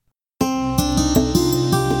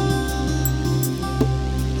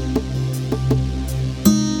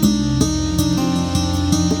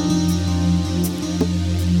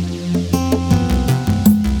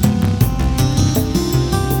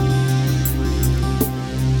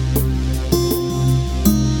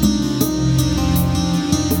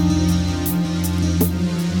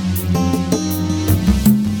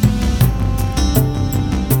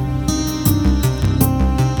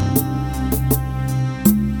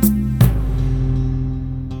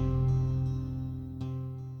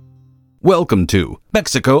Welcome to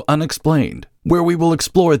Mexico Unexplained, where we will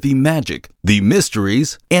explore the magic, the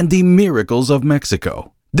mysteries, and the miracles of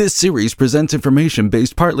Mexico. This series presents information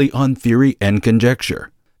based partly on theory and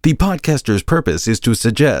conjecture. The podcaster's purpose is to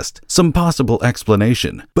suggest some possible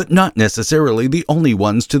explanation, but not necessarily the only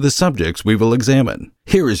ones to the subjects we will examine.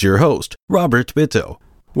 Here is your host, Robert Bitto.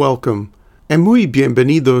 Welcome, and muy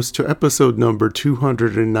bienvenidos to episode number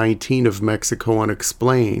 219 of Mexico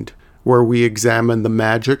Unexplained, where we examine the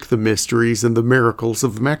magic, the mysteries, and the miracles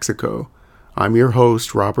of Mexico. I'm your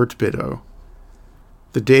host, Robert Bitto.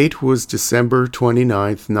 The date was December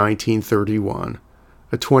 29th, 1931.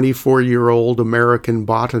 A 24-year-old American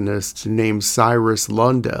botanist named Cyrus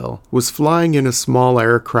Lundell was flying in a small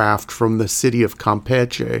aircraft from the city of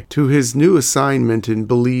Campeche to his new assignment in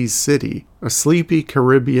Belize City, a sleepy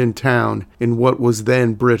Caribbean town in what was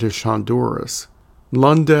then British Honduras.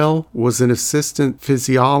 Lundell was an assistant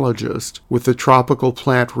physiologist with the Tropical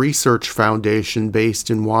Plant Research Foundation based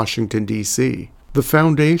in Washington, D.C. The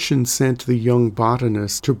foundation sent the young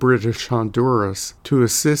botanist to British Honduras to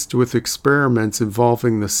assist with experiments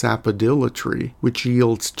involving the sapodilla tree, which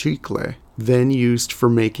yields chicle, then used for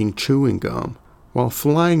making chewing gum. While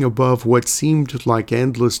flying above what seemed like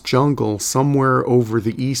endless jungle somewhere over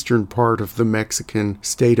the eastern part of the Mexican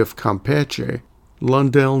state of Campeche,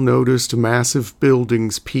 Lundell noticed massive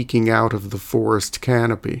buildings peeking out of the forest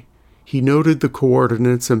canopy. He noted the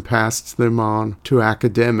coordinates and passed them on to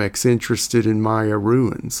academics interested in Maya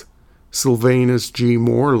ruins. Sylvanus G.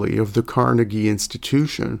 Morley of the Carnegie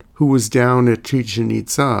Institution, who was down at Chichen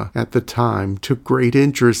Itza at the time, took great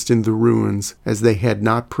interest in the ruins as they had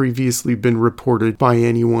not previously been reported by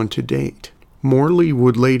anyone to date. Morley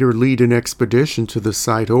would later lead an expedition to the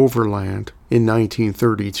site overland in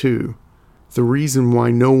 1932. The reason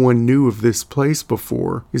why no one knew of this place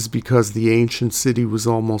before is because the ancient city was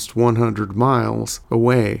almost 100 miles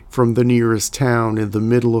away from the nearest town in the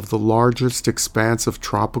middle of the largest expanse of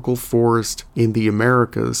tropical forest in the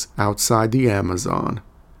Americas outside the Amazon.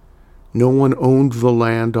 No one owned the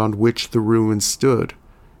land on which the ruins stood.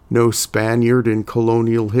 No Spaniard in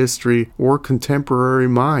colonial history or contemporary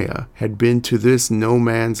Maya had been to this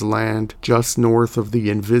no-man's land just north of the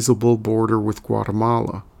invisible border with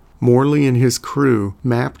Guatemala. Morley and his crew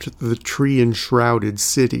mapped the tree-enshrouded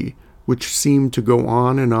city, which seemed to go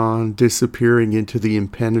on, disappearing into the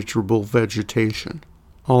impenetrable vegetation.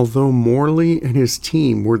 Although Morley and his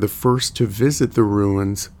team were the first to visit the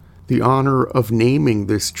ruins, the honor of naming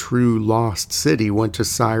this true lost city went to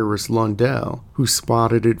Cyrus Lundell, who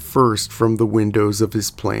spotted it first from the windows of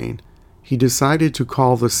his plane. He decided to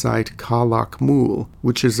call the site Calakmul,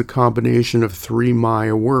 which is a combination of three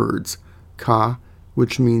Maya words, Ka,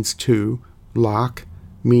 which means two, lak,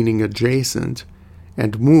 meaning adjacent,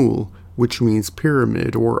 and mul, which means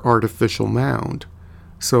pyramid or artificial mound.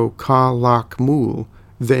 So Calakmul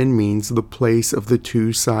then means the place of the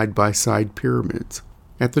two side-by-side pyramids.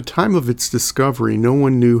 At the time of its discovery, no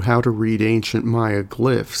one knew how to read ancient Maya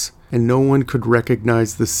glyphs, and no one could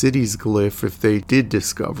recognize the city's glyph if they did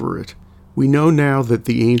discover it. We know now that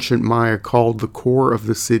the ancient Maya called the core of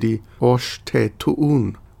the city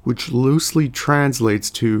Osh-te-tu'un, which loosely translates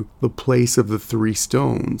to the place of the three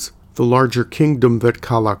stones. The larger kingdom that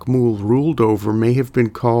Calakmul ruled over may have been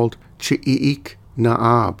called Chi'ik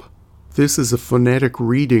Naab. This is a phonetic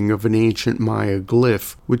reading of an ancient Maya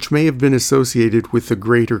glyph, which may have been associated with the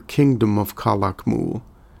greater kingdom of Calakmul.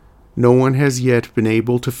 No one has yet been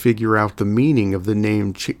able to figure out the meaning of the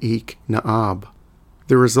name Chi'ik Naab.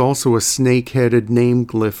 There is also a snake-headed name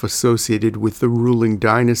glyph associated with the ruling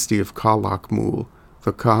dynasty of Calakmul,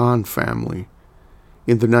 the Ka'an family.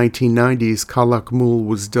 In the 1990s, Calakmul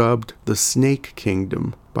was dubbed the Snake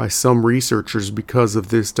Kingdom by some researchers because of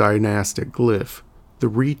this dynastic glyph. The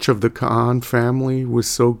reach of the Ka'an family was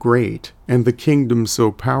so great, and the kingdom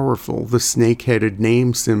so powerful, the snake-headed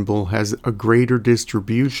name symbol has a greater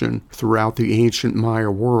distribution throughout the ancient Maya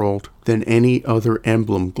world than any other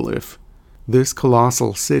emblem glyph. This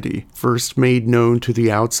colossal city, first made known to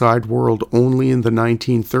the outside world only in the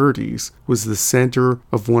 1930s, was the center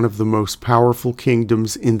of one of the most powerful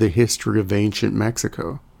kingdoms in the history of ancient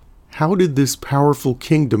Mexico. How did this powerful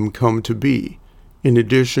kingdom come to be? In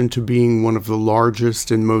addition to being one of the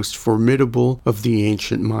largest and most formidable of the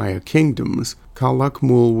ancient Maya kingdoms,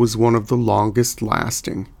 Calakmul was one of the longest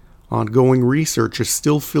lasting. Ongoing research is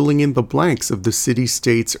still filling in the blanks of the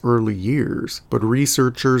city-state's early years, but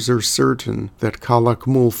researchers are certain that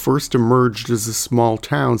Calakmul first emerged as a small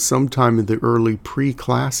town sometime in the early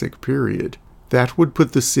pre-classic period. That would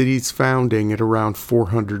put the city's founding at around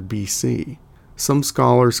 400 BC. Some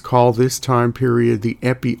scholars call this time period the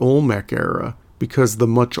Epi-Olmec era, because the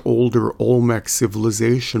much older Olmec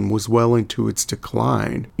civilization was well into its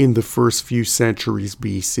decline in the first few centuries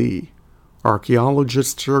BC.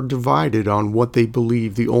 Archaeologists are divided on what they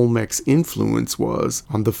believe the Olmec's influence was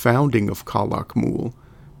on the founding of Calakmul,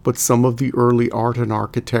 but some of the early art and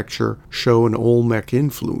architecture show an Olmec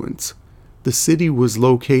influence. The city was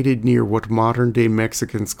located near what modern-day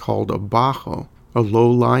Mexicans called a bajo, a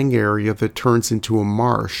low-lying area that turns into a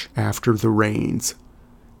marsh after the rains.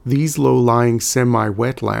 These low-lying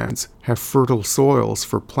semi-wetlands have fertile soils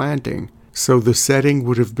for planting, so the setting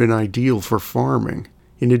would have been ideal for farming.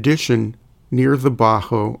 In addition, near the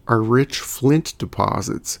bajo are rich flint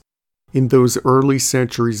deposits. In those early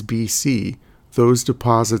centuries BC, those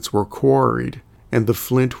deposits were quarried, and the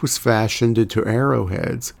flint was fashioned into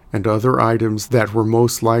arrowheads and other items that were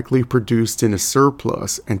most likely produced in a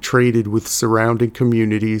surplus and traded with surrounding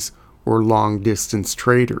communities or long-distance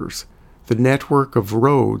traders. The network of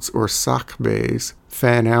roads, or sakbes,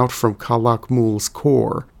 fan out from Calakmul's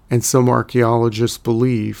core, and some archaeologists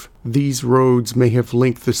believe these roads may have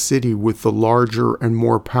linked the city with the larger and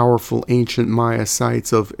more powerful ancient Maya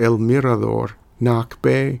sites of El Mirador,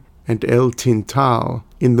 Nakbe, and El Tintal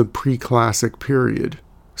in the pre-classic period.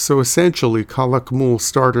 So essentially, Calakmul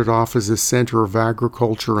started off as a center of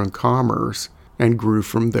agriculture and commerce, and grew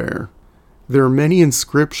from there. There are many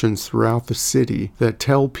inscriptions throughout the city that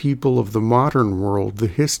tell people of the modern world the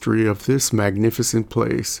history of this magnificent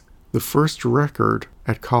place. The first record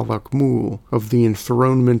at Calakmul of the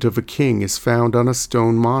enthronement of a king is found on a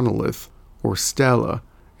stone monolith, or stela,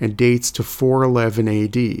 and dates to 411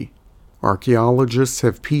 AD. Archaeologists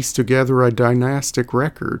have pieced together a dynastic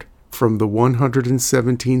record from the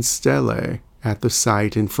 117 stelae at the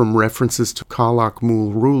site and from references to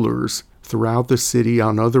Calakmul rulers throughout the city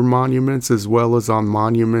on other monuments as well as on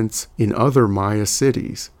monuments in other Maya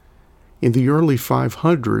cities. In the early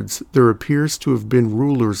 500s, there appears to have been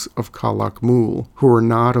rulers of Calakmul who are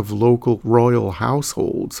not of local royal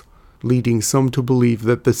households, leading some to believe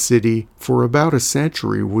that the city for about a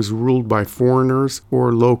century was ruled by foreigners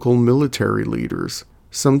or local military leaders.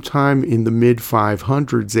 Sometime in the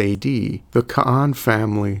mid-500s AD, the Ka'an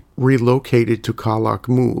family relocated to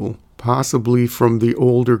Calakmul, possibly from the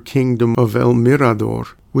older kingdom of El Mirador,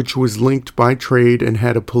 which was linked by trade and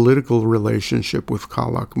had a political relationship with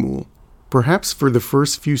Calakmul. Perhaps for the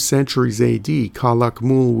first few centuries AD,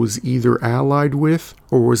 Calakmul was either allied with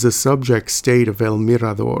or was a subject state of El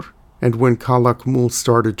Mirador. And when Calakmul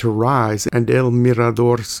started to rise and El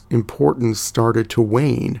Mirador's importance started to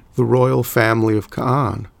wane, the royal family of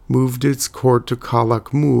Ka'an moved its court to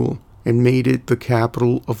Calakmul and made it the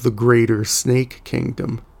capital of the greater Snake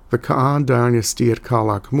Kingdom. The Ka'an dynasty at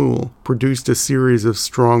Calakmul produced a series of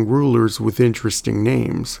strong rulers with interesting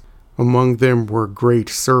names. Among them were Great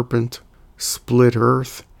Serpent, Split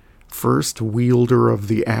Earth, First Wielder of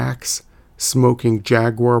the Axe, Smoking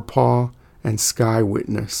Jaguar Paw, and Sky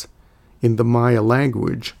Witness. In the Maya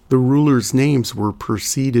language, the rulers' names were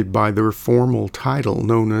preceded by their formal title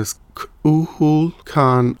known as K'uhul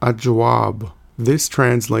Khan Ajwab. This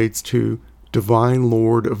translates to Divine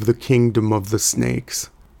Lord of the Kingdom of the Snakes.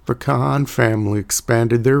 The Ka'an family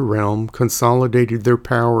expanded their realm, consolidated their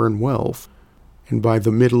power and wealth, and by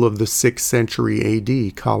the middle of the 6th century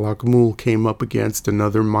AD, Calakmul came up against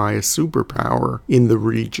another Maya superpower in the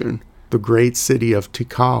region, the great city of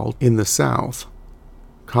Tikal in the south.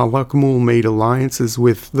 Calakmul made alliances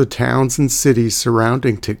with the towns and cities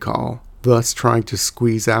surrounding Tikal, thus trying to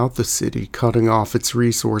squeeze out the city, cutting off its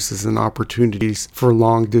resources and opportunities for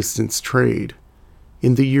long-distance trade.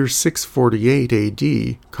 In the year 648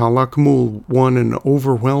 AD, Calakmul won an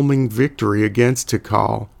overwhelming victory against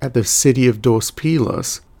Tikal at the city of Dos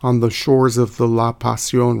Pilas on the shores of the La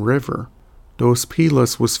Pasión River. Dos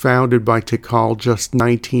Pilas was founded by Tikal just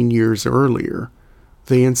 19 years earlier.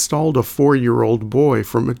 They installed a 4-year-old boy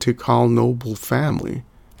from a Tikal noble family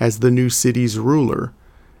as the new city's ruler,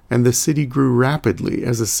 and the city grew rapidly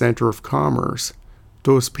as a center of commerce.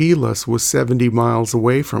 Dos Pilas was 70 miles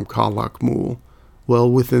away from Calakmul, well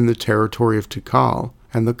within the territory of Tikal,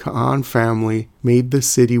 and the Ka'an family made the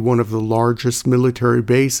city one of the largest military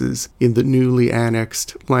bases in the newly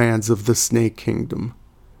annexed lands of the Snake Kingdom.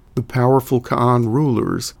 The powerful Ka'an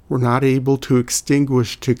rulers were not able to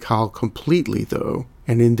extinguish Tikal completely, though,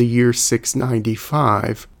 and in the year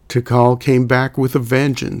 695, Tikal came back with a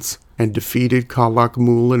vengeance and defeated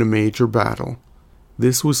Calakmul in a major battle.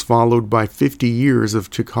 This was followed by 50 years of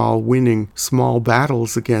Tikal winning small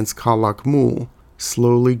battles against Calakmul,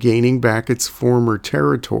 slowly gaining back its former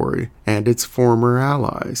territory and its former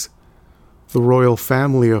allies. The royal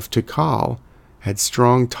family of Tikal had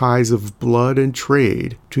strong ties of blood and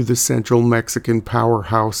trade to the central Mexican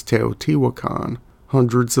powerhouse Teotihuacan,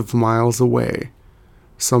 hundreds of miles away.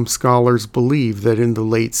 Some scholars believe that in the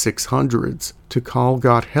late 600s, Tikal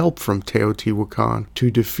got help from Teotihuacan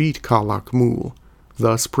to defeat Calakmul,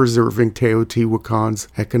 thus preserving Teotihuacan's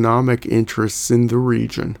economic interests in the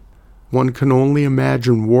region. One can only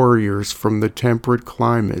imagine warriors from the temperate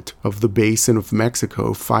climate of the basin of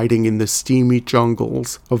Mexico fighting in the steamy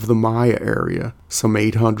jungles of the Maya area, some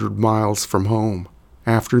 800 miles from home.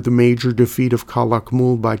 After the major defeat of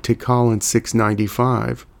Calakmul by Tikal in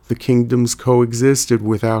 695, the kingdoms coexisted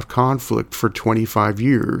without conflict for 25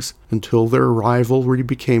 years until their rivalry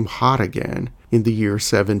became hot again in the year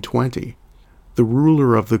 720. The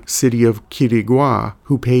ruler of the city of Quirigua,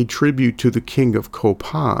 who paid tribute to the king of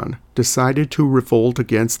Copan, decided to revolt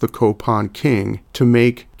against the Copan king to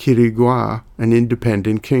make Quirigua an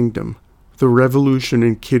independent kingdom. The revolution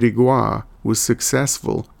in Quirigua was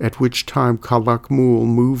successful, at which time Calakmul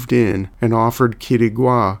moved in and offered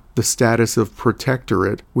Quirigua the status of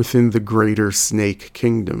protectorate within the Greater Snake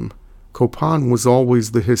Kingdom. Copan was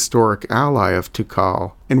always the historic ally of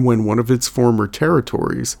Tikal, and when one of its former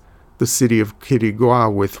territories, the city of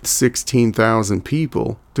Quirigua with 16,000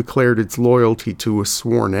 people, declared its loyalty to a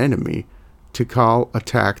sworn enemy, Tikal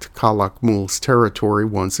attacked Calakmul's territory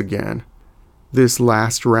once again. This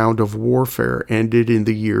last round of warfare ended in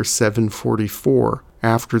the year 744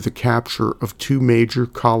 after the capture of two major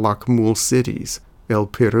Calakmul cities, El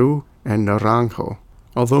Peru and Naranjo.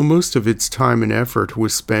 Although most of its time and effort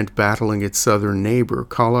was spent battling its southern neighbor,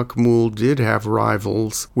 Calakmul did have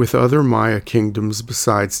rivals with other Maya kingdoms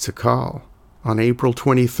besides Tikal. On April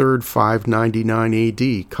 23, 599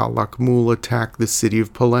 AD, Calakmul attacked the city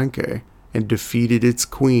of Palenque and defeated its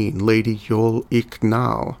queen, Lady Yol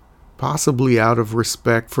Iqnal. Possibly out of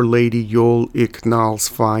respect for Lady Yol Iqnal's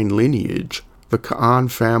fine lineage, the Ka'an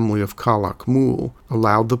family of Calakmul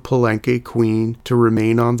allowed the Palenque queen to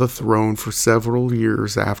remain on the throne for several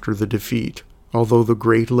years after the defeat, although the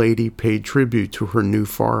great lady paid tribute to her new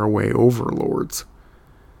faraway overlords.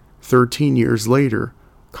 13 years later,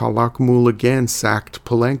 Calakmul again sacked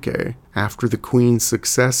Palenque after the queen's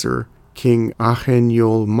successor, King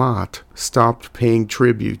Ahenjol Mat, stopped paying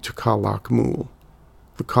tribute to Calakmul.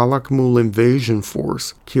 The Calakmul invasion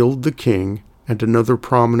force killed the king and another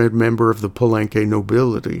prominent member of the Palenque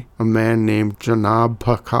nobility, a man named Janab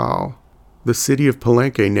Pakal. The city of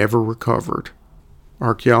Palenque never recovered.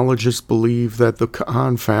 Archaeologists believe that the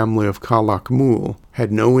Ka'an family of Calakmul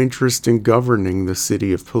had no interest in governing the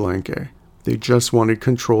city of Palenque. They just wanted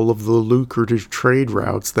control of the lucrative trade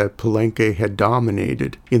routes that Palenque had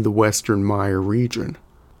dominated in the western Maya region.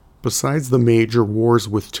 Besides the major wars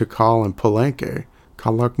with Tikal and Palenque,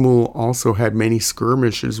 Calakmul also had many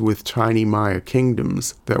skirmishes with tiny Maya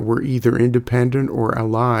kingdoms that were either independent or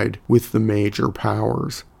allied with the major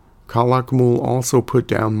powers. Calakmul also put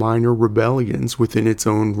down minor rebellions within its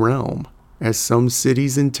own realm, as some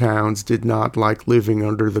cities and towns did not like living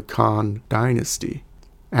under the Khan dynasty.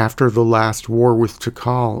 After the last war with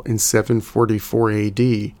Tikal in 744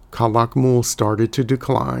 AD, Calakmul started to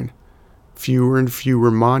decline. Fewer and fewer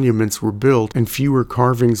monuments were built and fewer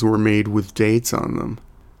carvings were made with dates on them.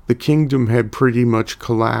 The kingdom had pretty much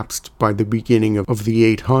collapsed by the beginning of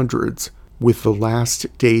the 800s, with the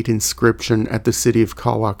last date inscription at the city of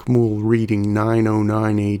Calakmul reading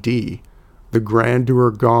 909 AD. The grandeur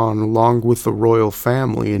gone along with the royal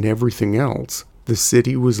family and everything else, the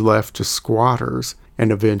city was left to squatters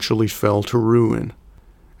and eventually fell to ruin.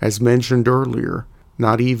 As mentioned earlier,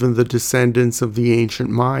 not even the descendants of the ancient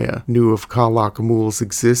Maya knew of Calakmul's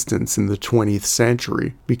existence in the 20th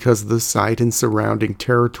century because the site and surrounding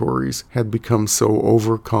territories had become so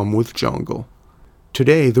overcome with jungle.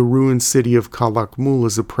 Today, the ruined city of Calakmul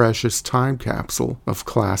is a precious time capsule of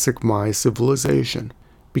classic Maya civilization.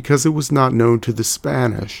 Because it was not known to the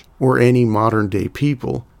Spanish or any modern-day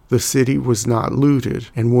people, the city was not looted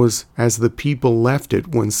and was as the people left it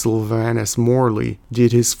when Sylvanus Morley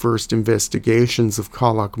did his first investigations of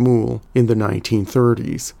Calakmul in the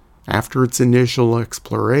 1930s. After its initial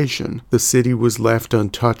exploration, the city was left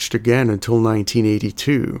untouched again until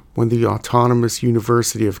 1982, when the Autonomous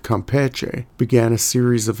University of Campeche began a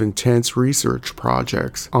series of intense research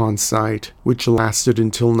projects on site, which lasted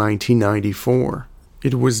until 1994.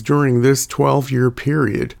 It was during this 12-year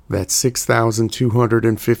period that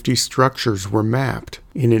 6,250 structures were mapped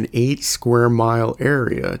in an 8-square-mile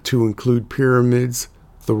area to include pyramids,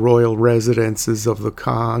 the royal residences of the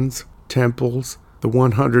Khans, temples, the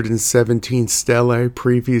 117 stelae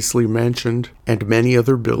previously mentioned, and many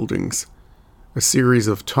other buildings. A series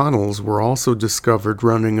of tunnels were also discovered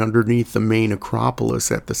running underneath the main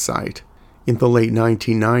acropolis at the site. In the late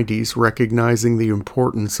 1990s, recognizing the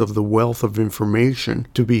importance of the wealth of information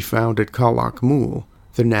to be found at Calakmul,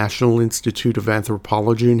 the National Institute of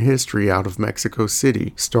Anthropology and History out of Mexico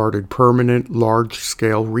City started permanent,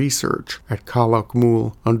 large-scale research at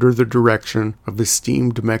Calakmul under the direction of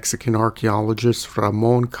esteemed Mexican archaeologist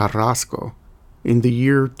Ramón Carrasco. In the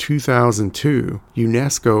year 2002,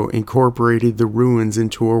 UNESCO incorporated the ruins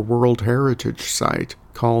into a World Heritage Site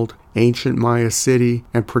called Ancient Maya City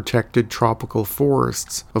and Protected Tropical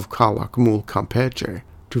Forests of Calakmul, Campeche,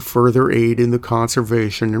 to further aid in the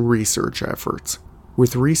conservation and research efforts.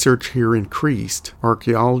 With research here increased,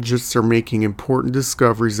 archaeologists are making important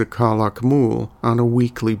discoveries at Calakmul on a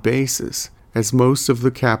weekly basis, as most of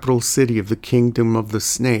the capital city of the Kingdom of the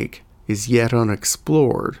Snake is yet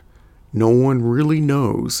unexplored. No one really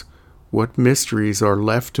knows what mysteries are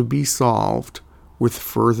left to be solved with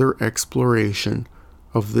further exploration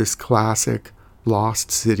of this classic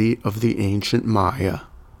lost city of the ancient Maya.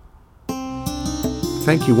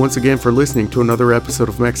 Thank you once again for listening to another episode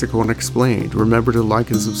of Mexico Unexplained. Remember to like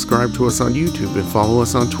and subscribe to us on YouTube and follow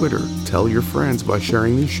us on Twitter. Tell your friends by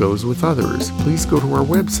sharing these shows with others. Please go to our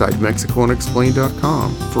website,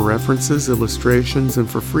 MexicoUnexplained.com, for references, illustrations, and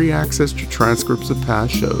for free access to transcripts of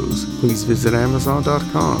past shows. Please visit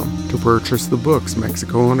Amazon.com to purchase the books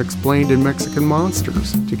Mexico Unexplained and Mexican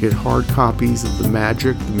Monsters to get hard copies of the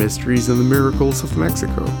magic, the mysteries, and the miracles of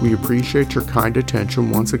Mexico. We appreciate your kind attention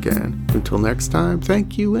once again. Until next time,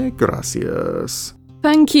 thank you and gracias.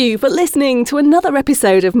 Thank you for listening to another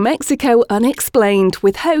episode of Mexico Unexplained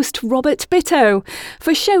with host Robert Bitto.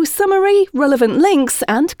 For show summary, relevant links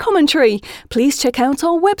and commentary, please check out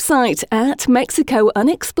our website at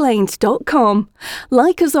mexicounexplained.com.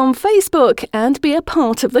 Like us on Facebook and be a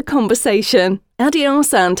part of the conversation.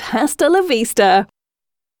 Adios and hasta la vista.